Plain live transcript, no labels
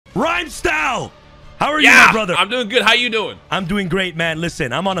Rhyme Style! How are you, my brother? I'm doing good. How you doing? I'm doing great, man.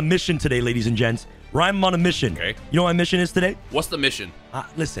 Listen, I'm on a mission today, ladies and gents. Rhyme, I'm on a mission. Okay. You know what my mission is today? What's the mission?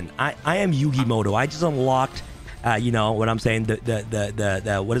 Listen, I am Yugi Moto. I just unlocked, you know what I'm saying?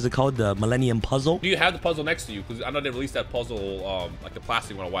 The what is it called? The Millennium Puzzle. Do you have the puzzle next to you? Because I know they released that puzzle, like the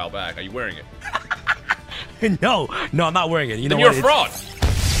plastic one a while back. Are you wearing it? No, I'm not wearing it. You know then what? You're a fraud.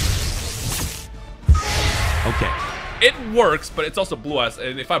 Okay. It works, but it's also blue eyes,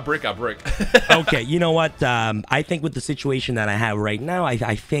 and if I break, I break. Okay, you know what? I think with the situation that I have right now,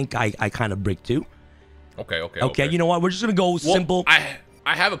 I think I kind of break too. Okay, you know what? We're just gonna go simple. I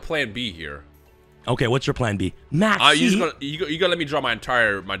have a plan B here. Okay, what's your plan B? Max, you gotta let me draw my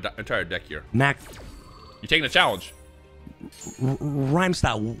entire deck here. Max, you taking the challenge? Rhyme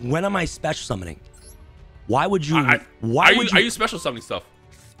Style. When am I special summoning? Why would you? Are you special summoning stuff?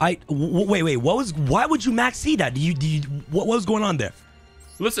 Wait. Why would you Max see that? What was going on there?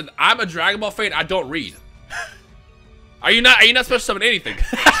 Listen, I'm a Dragon Ball fan. I don't read. Are you not special summoning anything?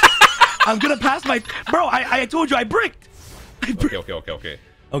 I'm gonna pass my bro. I told you I bricked. Okay.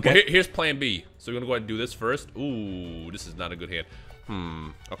 Well, here's plan B. So we're gonna go ahead and do this first. Ooh, this is not a good hand.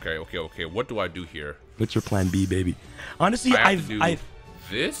 Okay. What do I do here? What's your plan B, baby? Honestly, I've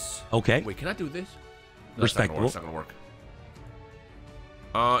this. Okay. Wait, can I do this? No, respectable. It's not gonna work.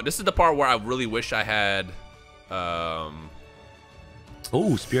 This is the part where I really wish I had. Oh,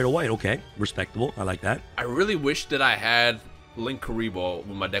 Spirit of White. Okay, respectable. I like that. I really wish that I had Link Karibo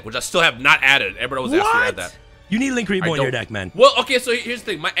with my deck, which I still have not added. Everybody was asking me to add that. You need Link Karibo in your deck, man. Well, okay, so here's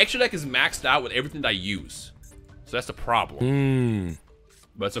the thing. My extra deck is maxed out with everything that I use. So that's the problem.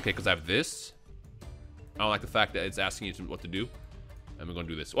 But it's okay, because I have this. I don't like the fact that it's asking you what to do. And we're going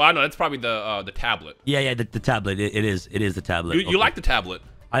to do this. Well, I know, that's probably the tablet. Yeah, the tablet. It is the tablet. You like the tablet.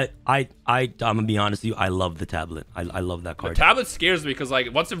 I'm gonna be honest with you. I love the tablet. I love that card. The tablet scares me because,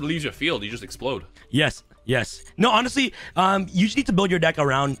 like, once it leaves your field, you just explode. Yes. No, honestly, you just need to build your deck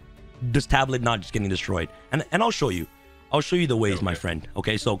around this tablet not just getting destroyed. And I'll show you. I'll show you the ways, my friend.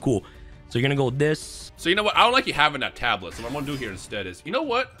 Okay, so cool. So you're gonna go this. So you know what? I don't like you having that tablet. So what I'm gonna do here instead is, you know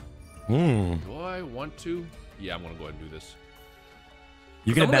what? Do I want to? Yeah, I'm gonna go ahead and do this.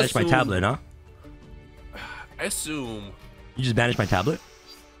 You're gonna banish my tablet, huh? I assume. You just banished my tablet?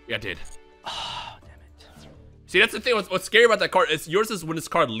 Yeah, I did. Oh, damn it. See, that's the thing. What's scary about that card is yours is when this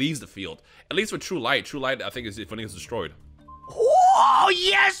card leaves the field. At least with True Light. True Light, I think, is when it's destroyed. Oh,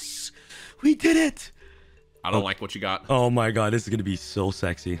 yes! We did it! I don't like what you got. Oh, my God. This is going to be so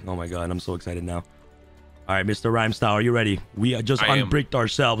sexy. Oh, my God. I'm so excited now. All right, Mr. Rhyme Style, are you ready? We just unbricked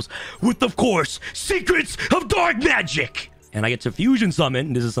ourselves with, of course, Secrets of Dark Magic. And I get to Fusion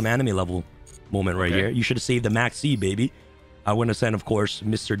Summon. This is some anime level moment right here. You should have saved the Max C, baby. I want to send, of course,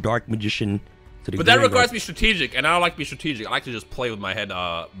 Mr. Dark Magician to the But that requires to be strategic, and I don't like to be strategic. I like to just play with my head,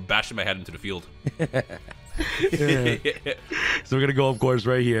 bashing my head into the field. So we're going to go, of course,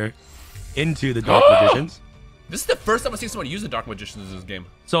 right here into the Dark Magicians. This is the first time I've seen someone use the Dark Magicians in this game.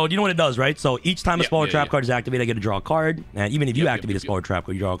 So you know what it does, right? So each time a Spoiler Trap card is activated, I get to draw a card. And even if you activate a Spoiler Trap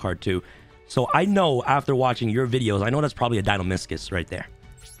card, you draw a card too. So I know after watching your videos, I know that's probably a Deinamiscus right there.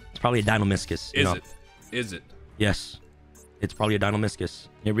 It's probably a Deinamiscus. Is it? Yes. It's probably a Deinamiscus.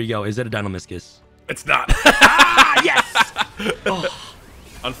 Here we go. Is it a Deinamiscus? It's not. Yes!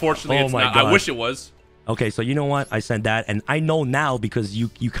 Unfortunately, it's not. God. I wish it was. Okay, so you know what? I sent that, and I know now because you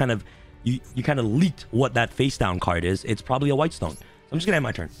kind of leaked what that face down card is. It's probably a White Stone. So I'm just gonna end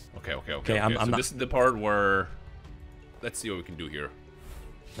my turn. Okay. I'm not... This is the part where, let's see what we can do here.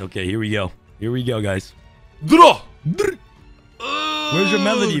 Okay, here we go. Here we go, guys. Where's your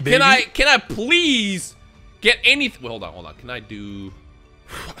melody, baby? Can I please get anything? Well, hold on. Can I do?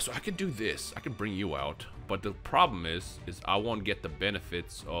 So I could do this. I could bring you out, but the problem is I won't get the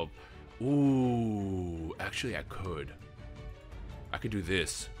benefits of. Ooh, actually, I could. I could do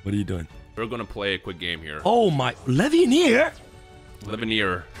this. What are you doing? We're gonna play a quick game here. Oh my, Levineer!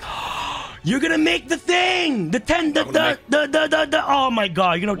 Levineer. You're gonna make the thing! The oh my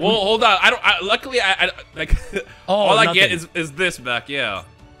god, you're gonna. Well, hold on. Luckily, I like. All I get is this back, yeah.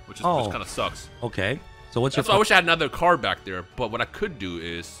 Which kind of sucks. Okay. So what's your? I wish I had another card back there. But what I could do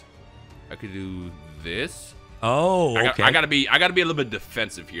is, I could do this. Oh, okay. I gotta be a little bit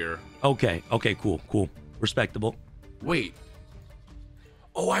defensive here. Okay. Okay. Cool. Respectable. Wait.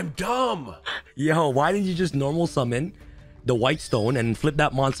 Oh, I'm dumb. Yo, why didn't you just normal summon the White Stone and flip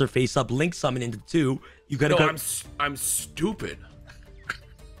that monster face up, Link summon into 2? You gotta go. I'm stupid.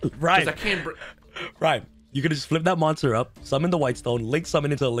 Right. I can't. Right. You could just flip that monster up, summon the White Stone, Link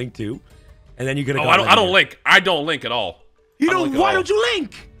summon into a Link 2, and then you could. Oh, I don't link. I don't link at all. You don't. Why don't you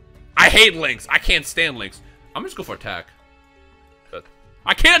link? I hate links. I can't stand links. I'm just go for attack.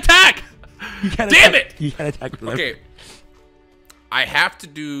 I can't attack. Damn it! You can't attack with Okay. I have to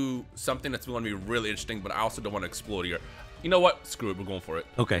do something that's going to be really interesting, but I also don't want to explode here. You know what? Screw it. We're going for it.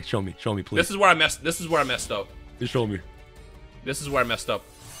 Okay, show me, please. This is where I messed up. Just show me. This is where I messed up.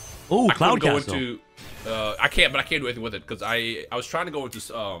 Oh, Cloud go Castle. Into, I can't do anything with it because I was trying to go into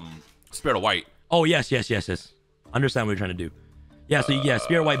Spirit of White. Oh yes. Understand what you're trying to do. Yeah, so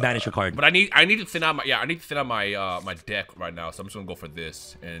Spirit White banish a card. But I need to thin out my my deck right now, so I'm just gonna go for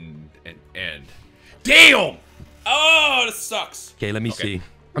this and end. Damn! Oh, this sucks. Okay, let me see.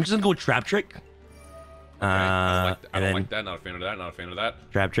 I'm just gonna go Trap Trick. Okay. I don't like that. Not a fan of that. Not a fan of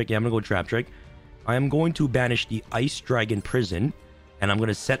that. Trap Trick. Yeah, I'm gonna go Trap Trick. I am going to banish the Ice Dragon Prison, and I'm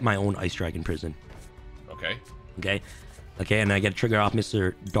gonna set my own Ice Dragon Prison. Okay. Okay, and I get to trigger off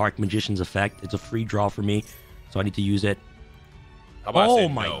Mr. Dark Magician's effect. It's a free draw for me, so I need to use it. How about oh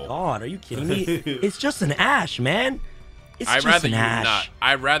my god, are you kidding me? It's just an Ash, man. I'd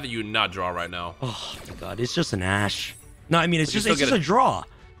rather you not draw right now. Oh my god, it's just an Ash. No, I mean it's just a draw.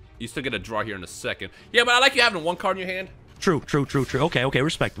 You still get a draw here in a second. Yeah, but I like you having one card in your hand. True. Okay,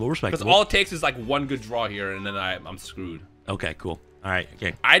 respectable. Because all it takes is like one good draw here, and then I'm screwed. Okay, cool. All right,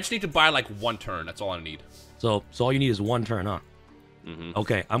 okay. I just need to buy like one turn. That's all I need. So all you need is one turn, huh? Mm-hmm.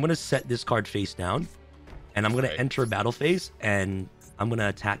 Okay, I'm gonna set this card face down, and I'm gonna enter battle phase, and I'm gonna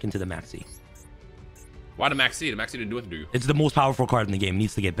attack into the Maxi. Why the Maxi? The Maxi didn't do it to you. It's the most powerful card in the game. It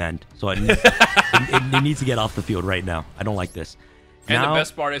needs to get banned. So it needs to get off the field right now. I don't like this. And the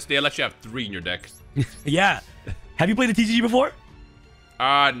best part is they let you have 3 in your deck. Yeah. Have you played the TCG before?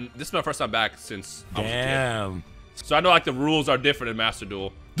 This is my first time back since I was a Damn. kid. So I know like the rules are different in Master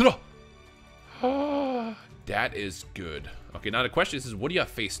Duel. That is good. Okay, now the question is what do you have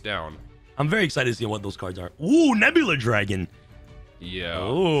face down? I'm very excited to see what those cards are. Ooh, Nebula Dragon. Yeah.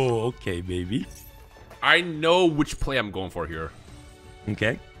 Oh, okay, baby. I know which play I'm going for here.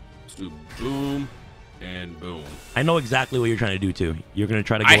 Okay. Let's do boom and boom. I know exactly what you're trying to do too. You're gonna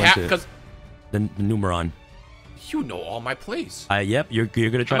try to go into the Numeron. You know all my plays. Yep. You're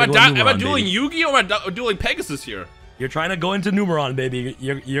gonna try to go into Numeron. Am I dueling Yugi or am I dueling Pegasus here? You're trying to go into Numeron, baby.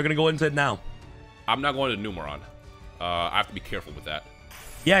 You're gonna go into it now. I'm not going to Numeron. I have to be careful with that.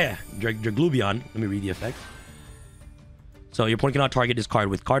 Yeah. Draglubion. Let me read the effect. So your opponent cannot target this card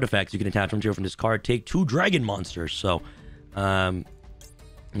with card effects. You can attach one from this card. Take 2 dragon monsters. So, I'm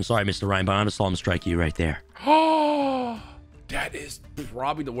sorry, Mr. Ryan, but I'm gonna Solemn Strike you right there. Oh, that is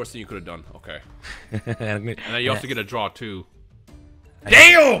probably the worst thing you could have done. Okay. And then you also get a draw too.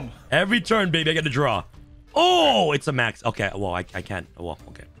 Damn! Every turn, baby, I get a draw. Oh, it's a max. Okay, well, I can't. Well,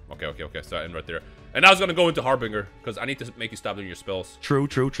 okay. Okay. So I end right there. And I was gonna go into Harbinger because I need to make you stop doing your spells. True.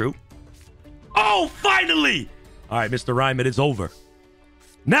 Oh, finally! All right, Mr. Rhyme, it is over.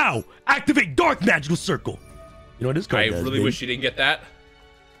 Now, activate Dark Magical Circle. You know what this card does, really wish you didn't get that.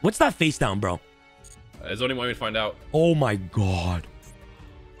 What's that face down, bro? There's only one way to find out. Oh, my God.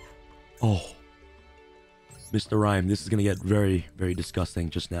 Oh. Mr. Rhyme, this is going to get very, very disgusting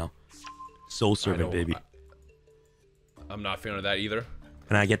just now. Soul Servant, baby. I'm not a fan of that either.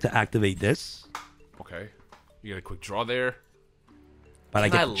 And I get to activate this. Okay. You get a quick draw there. But I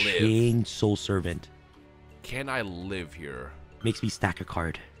get to change Soul Servant. Can I live here? Makes me stack a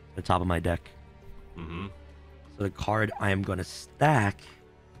card at the top of my deck. Mm-hmm. So the card I am gonna stack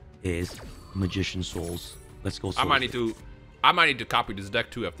is Magician Souls. Let's go. Souls. I might need to copy this deck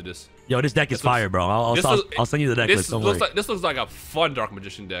too after this. Yo, this deck is fire, bro. I'll send you the deck list. Don't worry. This looks like a fun Dark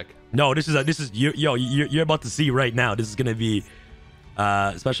Magician deck. No, you're about to see right now. This is gonna be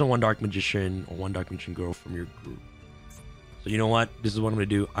special 1 Dark Magician or 1 Dark Magician girl from your group. So you know what? This is what I'm gonna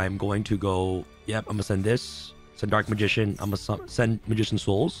do. I'm going to go. Yep, I'm gonna send this. Send Dark Magician. I'm gonna send Magician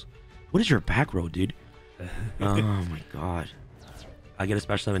Souls. What is your back row, dude? Oh my god. I get a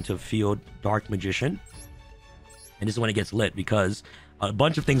special summon to Field Dark Magician. And this is when it gets lit because a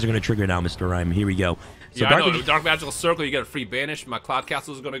bunch of things are gonna trigger now, Mr. Rhyme. Here we go. So yeah, I know. Dark Magical Circle, you get a free banish. My Cloud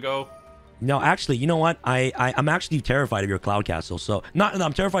Castle is gonna go. No, actually, you know what? I'm actually terrified of your Cloud Castle. So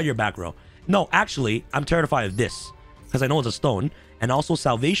I'm terrified of your back row. No, actually, I'm terrified of this. Because I know it's a stone. And also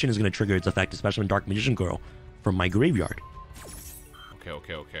Salvation is going to trigger its effect, especially when Dark Magician Girl from my graveyard.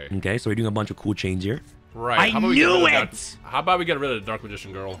 Okay. Okay, so we're doing a bunch of cool chains here. Right. I knew it! How about we get rid of the Dark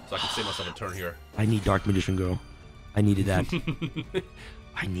Magician Girl so I can save myself a turn here? I need Dark Magician Girl. I needed that.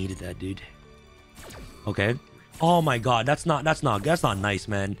 I needed that, dude. Okay. Oh my god, that's not nice,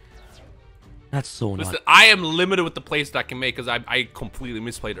 man. That's so Listen, I am limited with the plays that I can make because I completely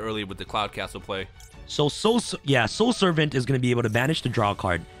misplayed earlier with the Cloud Castle play. So Soul Servant is going to be able to banish to draw a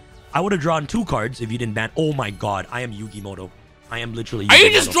card. I would have drawn 2 cards if you didn't ban. Oh my god, I am Yugi Moto. I am literally Yugi Are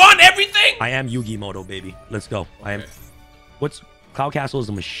you just drawing everything? I am Yugi Moto, baby. Let's go. Okay. What's Cloud Castle is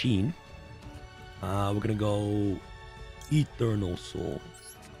a machine. We're gonna go Eternal Soul.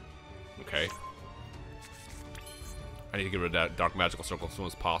 Okay. I need to get rid of that Dark Magical Circle as soon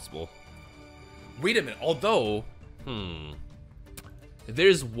as possible. Wait a minute. Although,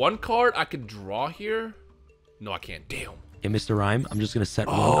 there's one card I could draw here. No, I can't. Damn. Okay, Mr. Rhyme, I'm just gonna set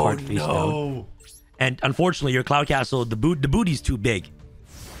one card face down. And unfortunately, your Cloud Castle, the booty's too big.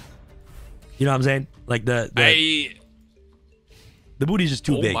 You know what I'm saying? Like the booty's just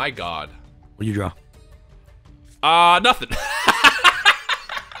too big. Oh my god. What do you draw? Nothing.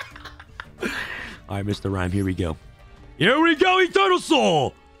 All right, Mr. Rhyme, here we go. Here we go, Eternal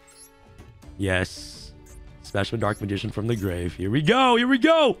Soul. Yes. Special Dark Magician from the grave. Here we go. Here we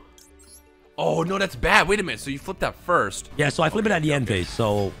go. Oh, no, that's bad. Wait a minute. So you flip that first. Yeah, so I flip it at the end phase.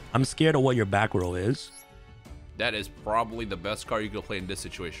 So I'm scared of what your back row is. That is probably the best card you can play in this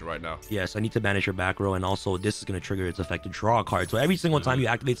situation right now. Yes, I need to banish your back row. And also, this is going to trigger its effect to draw a card. So every single time you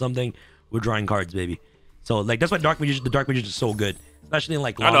activate something, we're drawing cards, baby. So, like, that's why the Dark Magician is so good. Especially in,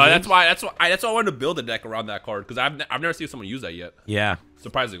 like, long I know, games. that's why I wanted to build a deck around that card. Because I've never seen someone use that yet. Yeah.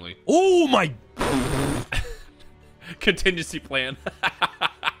 Surprisingly. Oh, my... Contingency plan.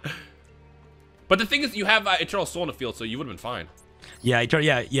 But the thing is, you have Eternal Soul in the field, so you would have been fine. Yeah,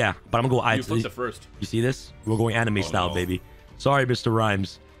 yeah. But I'm going to go... You flipped it first. You see this? We're going anime style, baby. Sorry, Mr.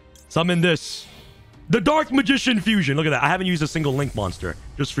 Rhymes. Summon this. The Dark Magician Fusion. Look at that. I haven't used a single Link monster.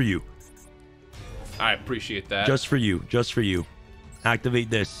 Just for you. I appreciate that. Just for you. Just for you. Activate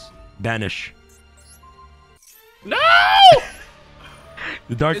this. Banish. No!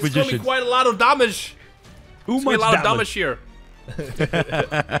 The Dark Magician. It's going to be quite a lot of damage. Too much a lot of damage here.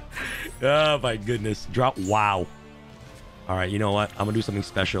 Oh my goodness. Drop. Wow. All right, you know what? I'm going to do something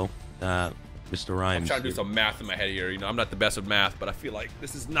special. Mr. Rhymes. I'm trying to do some math in my head here. You know, I'm not the best at math, but I feel like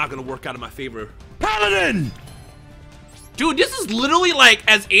this is not going to work out in my favor. Paladin! Dude, this is literally like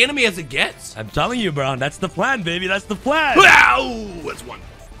as anime as it gets. I'm telling you, bro. That's the plan, baby. That's the plan. Wow! That's one.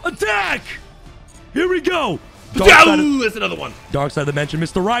 Attack! Here we go. That's another one. Dark Side Dimension,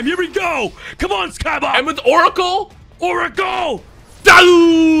 Mr. Rhyme. Here we go. Come on, Skybot. And with Oracle. Oracle.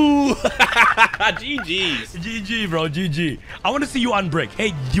 GG's. GG, bro. GG. I want to see you on brick.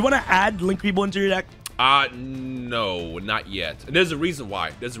 Hey, do you want to add Link people into your deck? No, not yet. There's a reason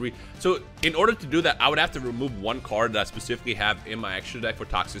why. So in order to do that, I would have to remove one card that I specifically have in my extra deck for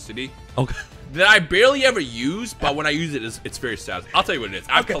toxicity. Okay. That I barely ever use, but when I use it, it's very sad. I'll tell you what it is.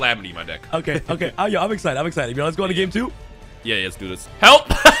 I have Calamity in my deck. Okay. Oh, yeah, I'm excited. You know, let's go into game 2. Yeah, let's do this. Help!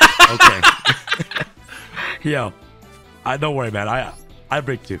 Okay. Yo, don't worry, man. I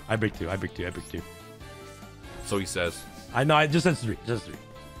break 2. I break 2. So he says. I know. I just said 3. Just 3.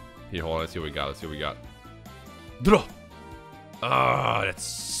 Here, hold on. Let's see what we got. Draw. Ah, that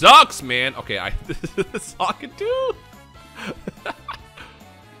sucks, man. Okay, this all I can do.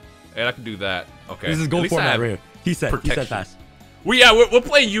 And I can do that. Okay. This is gold format right here. He said fast. We're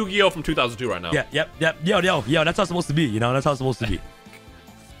playing Yu-Gi-Oh from 2002 right now. Yeah, yep. Yo, that's how it's supposed to be. You know, that's how it's supposed to be.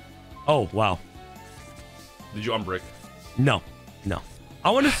 Oh, wow. Did you unbrick? No. I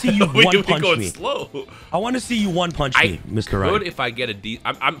want to see you one punch me. Slow. I want to see you one punch me, Mr. Ryan. Good if I get a D.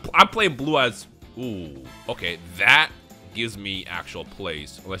 I'm playing blue as. Ooh. Okay, that gives me actual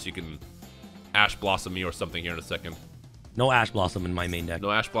plays. Unless you can Ash Blossom me or something here in a second. No Ash Blossom in my main deck.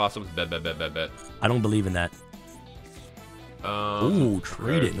 No Ash Blossoms. Bet. I don't believe in that. Ooh,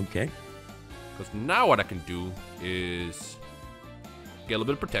 trade it. Okay. Because now what I can do is get a little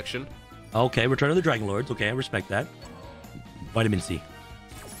bit of protection. Okay, Return of the Dragon Lords. Okay, I respect that. Vitamin C.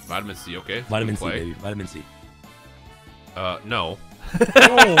 Vitamin C, okay. Vitamin C, baby. Vitamin C. No.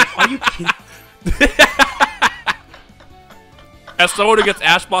 Oh, are you kidding? As someone who gets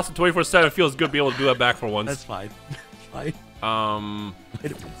Ash Blossom 24/7, it feels good to be able to do that back for once. That's fine. Vitamin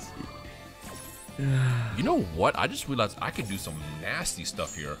C. You know what? I just realized I could do some nasty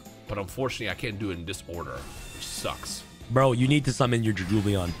stuff here, but unfortunately, I can't do it in this order, which sucks. Bro, you need to summon your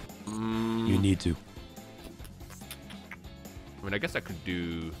Julian. You need to. I mean, I guess I could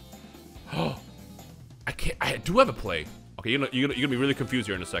do. Oh, I can't. I do have a play. Okay, you're gonna be really confused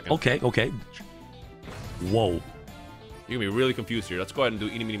here in a second. Okay. Whoa. You're gonna be really confused here. Let's go ahead and do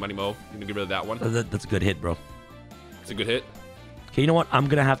Eeny, Meeny, Miny, Mo. You're gonna get rid of that one. That's a good hit, bro. It's a good hit. Okay, you know what? I'm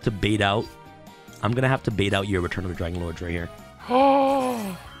gonna have to bait out. Your Return of the Dragon Lords right here.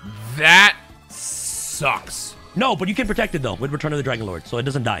 Oh, that sucks. No, but you can protect it though with Return of the Dragon Lords, so it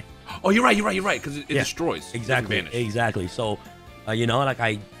doesn't die. Oh, you're right. Because it destroys. Exactly. So, you know,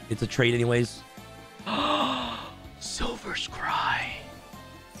 like it's a trade anyways. Silver Scry.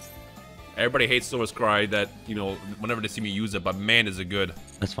 Everybody hates Silver Scry. That whenever they see me use it, but man, is it good.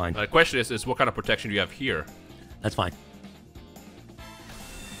 That's fine. The question is what kind of protection do you have here? That's fine.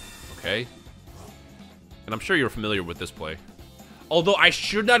 Okay. And I'm sure you're familiar with this play. Although I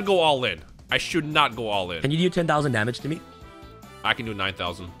should not go all in. I should not go all in. Can you do 10,000 damage to me? I can do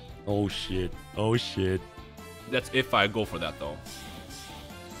 9,000. Oh, shit. Oh, shit. That's if I go for that, though.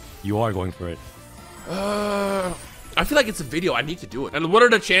 You are going for it. I feel like it's a video. I need to do it. And what are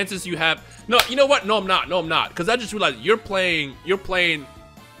the chances you have? No, you know what? No, I'm not. No, I'm not. Because I just realized you're playing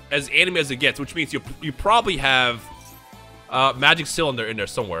as anime as it gets, which means you probably have Magic Cylinder in there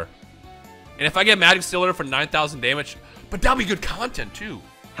somewhere. And if I get Magic Cylinder for 9,000 damage, but that'll be good content too.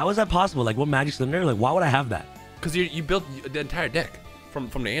 How is that possible? Like, what Magic Cylinder? Like, why would I have that? Because you built the entire deck from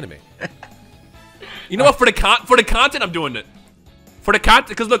the anime. You know what? For the content, I'm doing it. For the content,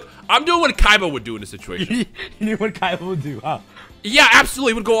 because look, I'm doing what Kaiba would do in this situation. You knew what Kaiba would do, huh? Yeah,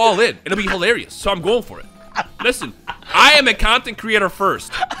 absolutely. Would go all in. It'll be hilarious. So I'm going for it. Listen, I am a content creator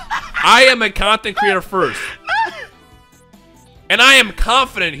first. I am a content creator first. And I am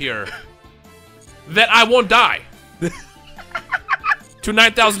confident here that I won't die to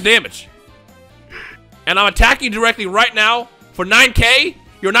 9,000 damage. And I'm attacking you directly right now for 9K.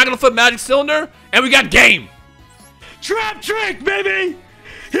 You're not going to flip Magic Cylinder, and we got game. Trap trick, baby!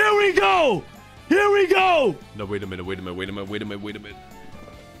 Here we go! Here we go! No, wait a minute, wait a minute, wait a minute, wait a minute, wait a minute.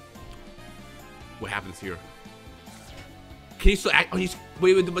 What happens here? Can you still act?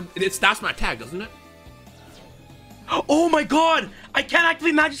 Wait, but it stops my attack, doesn't it? Oh my god! I can't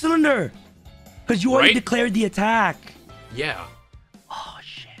activate Magic Cylinder! Because you already declared the attack. Yeah. Oh,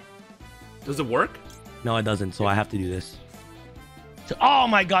 shit. Does it work? No, it doesn't, so I have to do this. Oh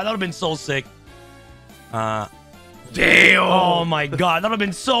my god, that would have been so sick. Damn! Oh my god, that would have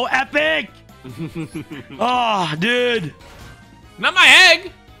been so epic! Oh, dude! Not my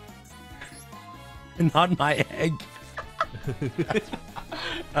egg! Not my egg.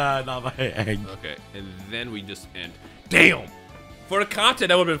 Not my egg. Okay, and then we just end. Damn! For the content,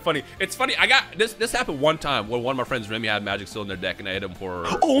 that would have been funny. It's funny, I got this happened one time where one of my friends, Remy, had Magic Cylinder deck and I hit him for...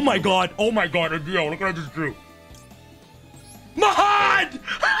 Oh my god! Oh my god, yo, look what I just drew. Mahad!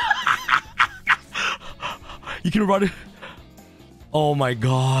 You can run it. Oh my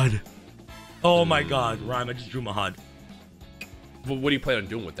god. Oh my god. Rhyme, I just drew Mahad. Well, what do you plan on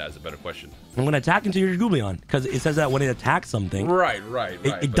doing with that is a better question. I'm going to attack into your Goobleon. Because it says that when it attacks something. Right.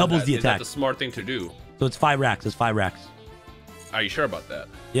 It doubles the attack. That's a smart thing to do. So it's 5 racks. It's 5 racks. Are you sure about that?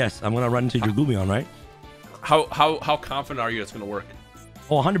 Yes, I'm going to run into your Goobleon, right? How confident are you it's going to work?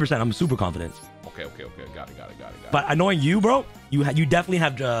 Oh, 100%. I'm super confident. Okay. Got it. But knowing you, bro, you definitely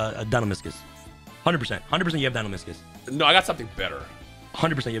have Dynamiscus. 100%. 100% you have Dynamiscus. No, I got something better.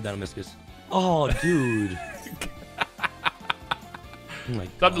 100% you have Dynamiscus. Oh, dude. Oh my God.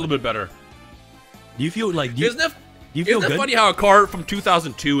 Something a little bit better. Do you feel like... Isn't it funny how a card from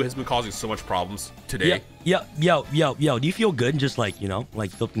 2002 has been causing so much problems today? Yeah. Yo. Do you feel good just like, you know,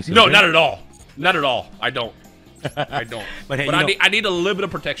 like flipping... No, not at all. Not at all. I don't. I don't. But hey, I need a little bit of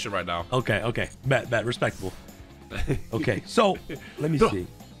protection right now. Okay. Bet. Respectable. Okay, so let me see.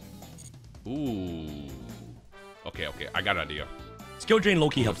 Ooh. Okay. I got an idea. Skill drain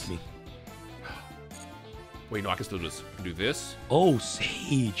low-key helps me. Wait, no, I can still just do this. Oh,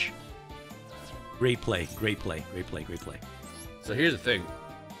 Sage. Great play. So here's the thing.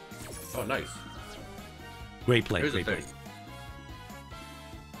 Oh, nice. Great play. Here's the thing.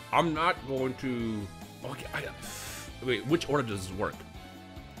 I'm not going to... Okay, wait, which order does this work?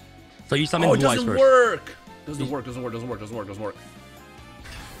 So you summon Blue Eyes first. Doesn't work. Doesn't work.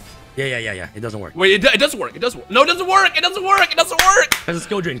 Yeah. It doesn't work. Wait, it does work. No, it doesn't work. It doesn't work. Because it's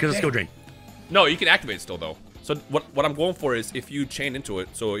skill drain. No, you can activate it still, though. So what I'm going for is if you chain into it,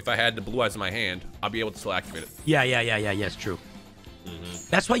 so if I had the Blue Eyes in my hand, I'll be able to still activate it. Yeah, yes, true.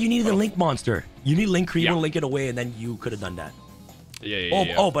 That's why you needed the Link monster. You need Link Creamer to link it away, and then you could have done that.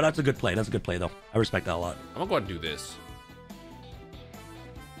 Yeah. Oh, but that's a good play. That's a good play, though. I respect that a lot. I'm gonna go ahead and do this.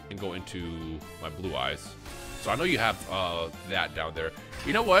 And go into my Blue Eyes. So I know you have that down there.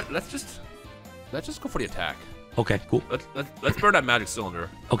 You know what? Let's just go for the attack. Okay, cool. Let's burn that Magic Cylinder.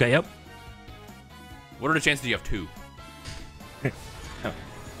 Okay, yep. What are the chances you have 2?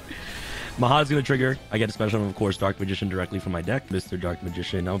 Mahad's gonna trigger. I get a special, of course, Dark Magician directly from my deck. Mr. Dark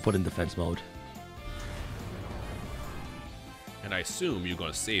Magician. I'm gonna put in defense mode. And I assume you're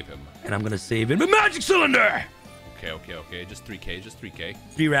gonna save him. And I'm gonna save him with Magic Cylinder! Okay. Just 3K.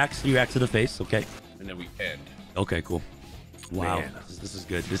 3 racks to the face, okay. And then we end. Okay, cool. Wow. Man. This is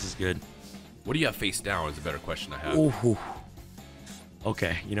good. What do you have face down is a better question I have. Ooh.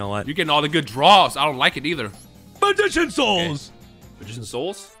 Okay, you know what? You're getting all the good draws. I don't like it either. Magician Souls! Okay. Magician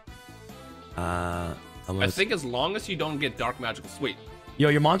Souls? I think as long as you don't get Dark Magical... Wait. Yo,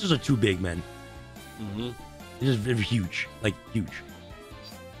 your monsters are too big, man. Mm-hmm. They're just huge. Like, huge.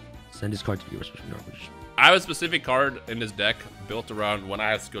 Send this card to your special Dark Magician. I have a specific card in this deck built around when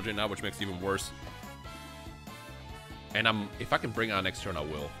I have skill drain now, which makes it even worse. And if I can bring on next turn, I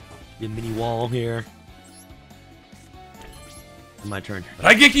will. Get a mini wall here. My turn.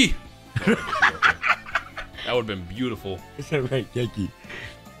 Raigeki! That would have been beautiful. Is that right, Yankee?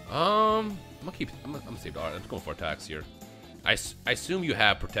 I'm gonna save. Alright, let's go for attacks here. I assume you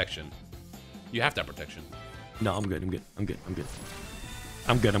have protection. You have to have protection. No, I'm good. I'm good.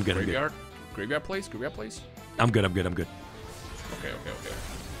 Graveyard? Graveyard place? Graveyard place? I'm good. Okay.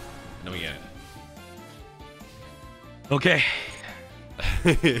 No, yeah. Okay.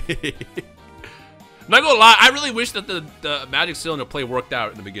 Not gonna lie, I really wish that the Magic Cylinder play worked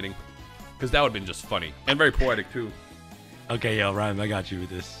out in the beginning. Because that would have been just funny. And very poetic, too. Okay, yo, Ryan, I got you with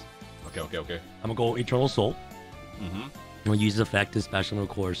this. Okay. I'm gonna go Eternal Soul. Mm-hmm. I'm gonna use this effect to special, of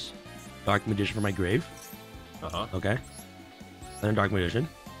course, Dark Magician for my grave. Uh-huh. Okay. Then Dark Magician.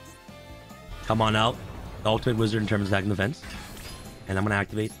 Come on out. The Ultimate Wizard in terms of attack and defense. And I'm gonna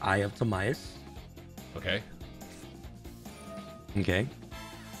activate Eye of Timaeus. Okay. Okay.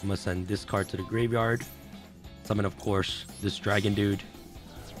 I'm gonna send this card to the graveyard. Summon, of course, this dragon dude.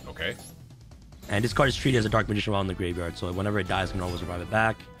 Okay. And this card is treated as a Dark Magician while in the graveyard, so whenever it dies, I can always revive it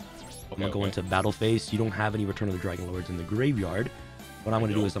back. I'm gonna go into battle phase. You don't have any Return of the Dragon Lords in the graveyard. What I'm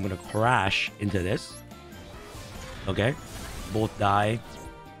gonna do is I'm gonna crash into this. Okay. Both die.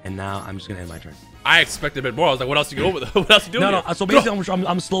 And now I'm just gonna end my turn. I expected a bit more. I was like, what else you go with? What else you doing? No. So basically,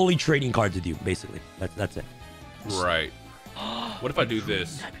 I'm slowly trading cards with you. Basically, that's it. Right. What if I do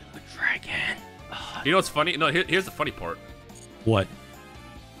this? Dragon. You know what's funny? No, here's the funny part. What?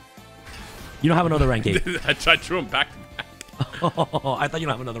 You don't have another rank 8. I drew him back to back. Oh, I thought you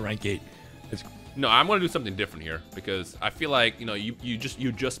don't have another rank 8. No, I'm gonna do something different here because I feel like you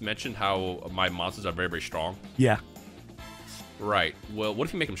just mentioned how my monsters are very, very strong. Yeah. Right. Well, what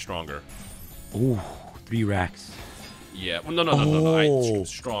if you make them stronger? Ooh, 3 racks. Yeah. Well, no.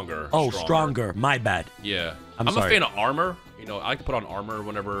 Stronger. Oh, stronger. My bad. Yeah. I'm a sorry. fan of armor. I like to put on armor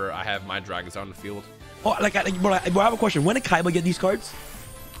whenever I have my dragons out in the field. Oh, I have a question. When did Kaiba get these cards?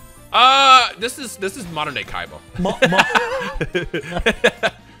 This is modern day Kaiba.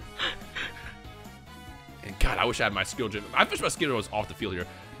 And God, I wish I had my skill gen. I wish my skill was off the field here.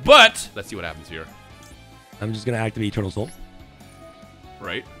 But let's see what happens here. I'm just gonna activate Eternal Soul.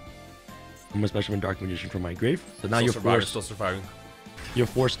 Right. I'm gonna special Dark Magician from my grave. So now Still surviving. You're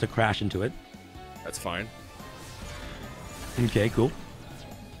forced to crash into it. That's fine. Okay, cool.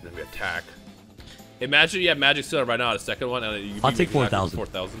 And then we attack. Imagine you have Magic Cylinder right now, the second one, and I'll take 4,000.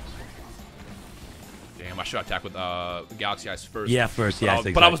 4,000. Damn, I should attack with Galaxy Eyes first. Yeah, first. But Yeah,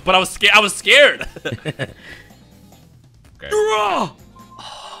 I was scared. Okay. Oh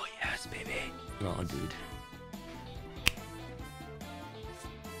yes, baby. Oh, dude.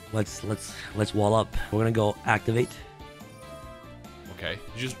 Let's wall up. We're gonna go activate. Okay.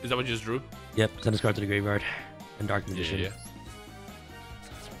 Is that what you just drew? Yep. Send this card to the graveyard. And Dark Magician. Yeah.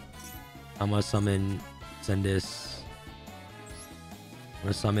 I'm gonna send this. I'm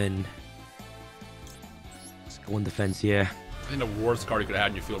gonna summon. Let's go in defense here. I think the worst card you could have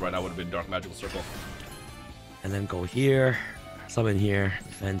had in your field right now would have been Dark Magical Circle. And then go here. Summon here.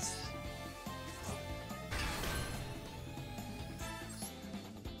 Defense.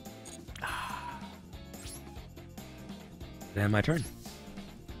 Then my turn.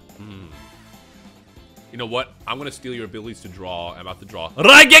 You know what? I'm gonna steal your abilities to draw. I'm about to draw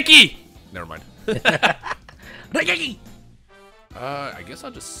Raigeki! Never mind. Raigeki! I guess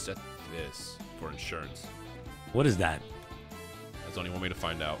I'll just set this for insurance. What is that? That's only one way to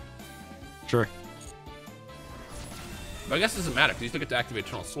find out. Sure. But I guess it doesn't matter, because you still get to activate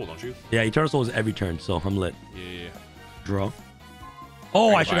Eternal Soul, don't you? Yeah, Eternal Soul is every turn, so I'm lit. Yeah. Draw.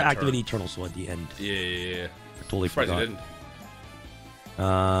 Oh, I should have activated Eternal Soul at the end. Yeah. I totally forgot. You didn't.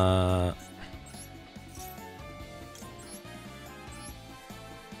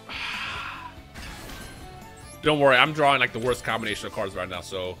 Don't worry, I'm drawing like the worst combination of cards right now,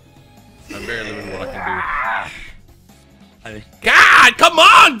 so I'm very limited what I can do. God, come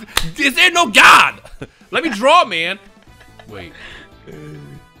on! Is there no God? Let me draw, man. Wait.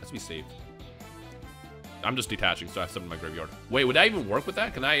 Let's be safe. I'm just detaching, so I have something in my graveyard. Wait, would that even work with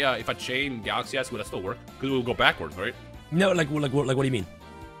that? Can I, if I chain Galaxy Eyes, would that still work? Because it will go backwards, right? No, like what do you mean?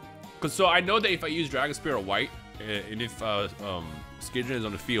 Because so I know that if I use Dragon Spear or White, and if Skidron is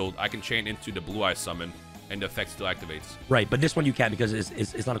on the field, I can chain into the Blue Eye summon, and the effect still activates. Right, but this one you can't because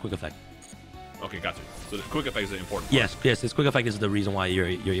it's not a quick effect. Okay, gotcha. So the quick effect is an important part. Yes, this quick effect is the reason why you're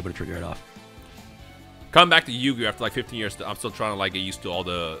able to trigger it off. Coming back to Yu-Gi-Oh! After like 15 years, I'm still trying to like get used to all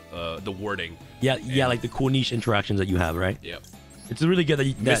the wording. Yeah, like the cool niche interactions that you have, right? Yep. It's really good that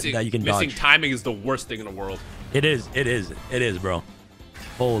you can dodge. Missing timing is the worst thing in the world. It is, bro.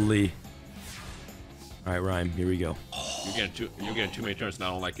 Holy. All right, Rhyme, here we go. You're getting too many turns now. I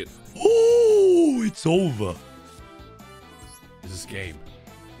don't like it. Oh, it's over. This is game.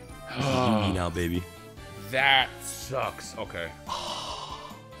 This is GG now, baby. That sucks. Okay.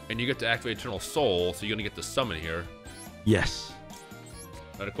 And you get to activate Eternal Soul, so you're gonna get the summon here. Yes.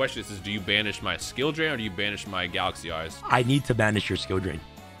 Now the question is do you banish my skill drain or do you banish my galaxy eyes? I need to banish your skill drain.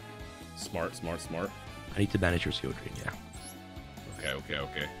 Smart. I need to banish your skill drain, yeah.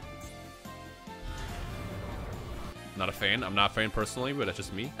 Okay. Not a fan. I'm not a fan personally, but that's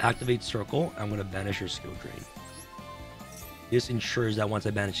just me. Activate circle. I'm gonna banish your skill drain. This ensures that once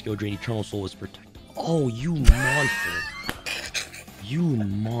I banish skill drain, Eternal Soul is protected. Oh, you monster. You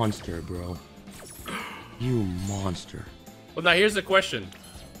monster, bro. You monster. Well, now here's the question.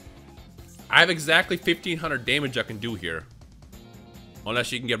 I have exactly 1,500 damage I can do here.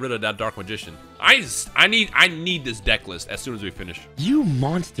 Unless you can get rid of that Dark Magician. I need this deck list as soon as we finish. You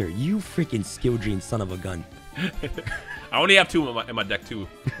monster. You freaking skill drain son of a gun. I only have 2 in my deck too.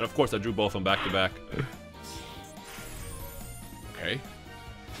 And of course I drew both of them back to back. Okay.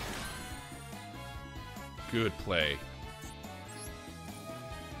 Good play.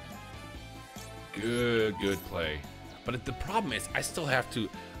 Good play. But the problem is, I still have to...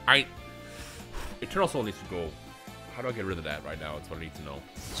 Eternal Soul needs to go. How do I get rid of that right now? That's what I need to know.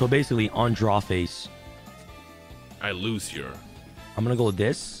 So basically, on draw phase, I lose here. I'm going to go with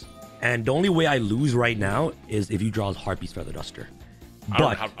this. And the only way I lose right now is if you draw Harpy's Feather Duster. But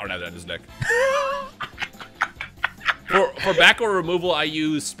I don't have that in this deck. For back or removal, I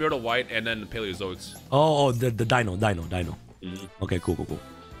use Spirit of White and then Paleozoics. Oh, the Dino. Okay, cool. I'm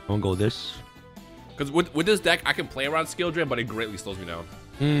going to go with this. Because with this deck, I can play around skill drain, but it greatly slows me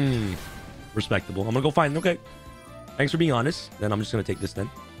down. Respectable. I'm gonna go find. Okay. Thanks for being honest. Then I'm just gonna take this then.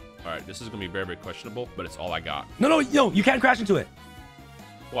 All right, this is gonna be very, very questionable, but it's all I got. No, you can't crash into it.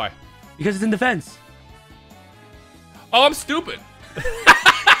 Why? Because it's in defense. Oh, I'm stupid.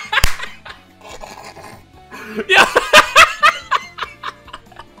 Yeah.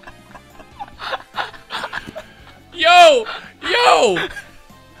 Yo.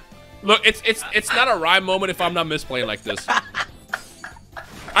 Look, it's not a Rhyme moment if I'm not misplaying like this.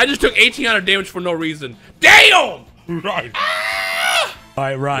 I just took 1,800 damage for no reason. Damn! Right. Ah! All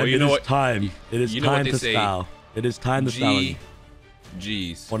right, Ryan. Well, it is time. It is time to style. It is time to style.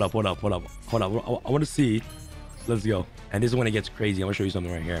 Jeez. Hold up. I want to see. Let's go. And this is when it gets crazy. I want to show you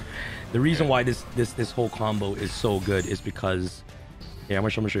something right here. The reason why this whole combo is so good is because... Yeah, I'm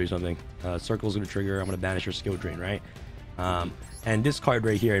gonna show you something. Circle's gonna trigger. I'm gonna banish your skill drain, right? And this card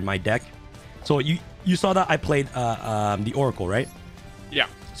right here in my deck. So you saw that I played the Oracle, right? Yeah.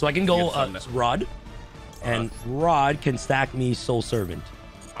 So I can go Rod, and Rod can stack me Soul Servant.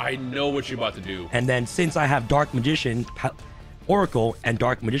 I know what you're about to do. And then since I have Dark Magician, Oracle, and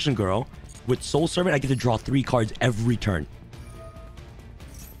Dark Magician Girl, with Soul Servant, I get to draw 3 cards every turn.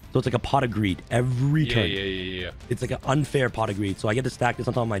 So it's like a pot of greed every turn. Yeah. It's like an unfair pot of greed. So I get to stack this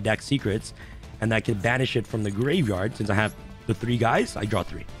on top of my deck secrets, and I can banish it from the graveyard. Since I have the 3 guys, I draw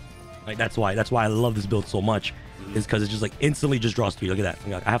 3. Like that's why I love this build so much. Is because it just like instantly just draws 3. Look at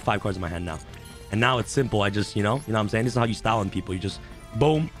that. I have 5 cards in my hand now, and now it's simple. I just you know what I'm saying. This is how you style on people. You just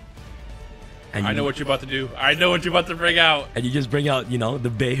boom. And I know what you're about to do. I know what you're about to bring out. And you just bring out the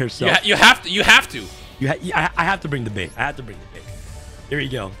Bae herself. Yeah, you have to. I have to bring the Bae. Here you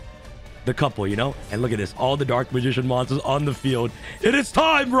go. The couple, and look at this. All the Dark Magician monsters on the field. It is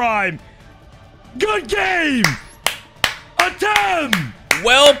time, Rhyme. Good game. Attempt.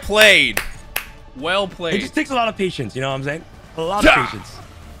 Well played. It just takes a lot of patience, you know what I'm saying? A lot of patience.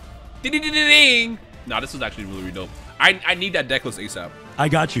 Ding. Nah, this is actually really dope. I need that deck list ASAP. I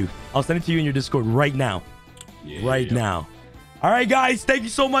got you. I'll send it to you in your Discord right now. Now. All right, guys. Thank you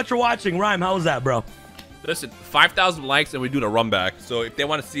so much for watching. Rhyme, how was that, bro? Listen, 5,000 likes and we do the run back. So if they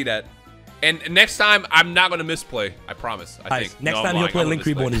want to see that. And next time, I'm not going to misplay. I promise. I think. Next time, he'll play Link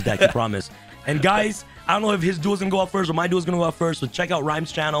Rebo in his deck. I promise. And guys, I don't know if his duel's going to go up first or my duel's going to go up first. So check out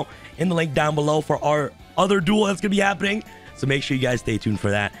Rhyme's channel in the link down below for our other duel that's going to be happening. So make sure you guys stay tuned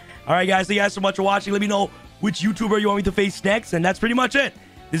for that. All right, guys. Thank you guys so much for watching. Let me know which YouTuber you want me to face next. And that's pretty much it.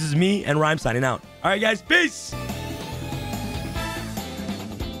 This is me and Rhyme signing out. All right, guys. Peace.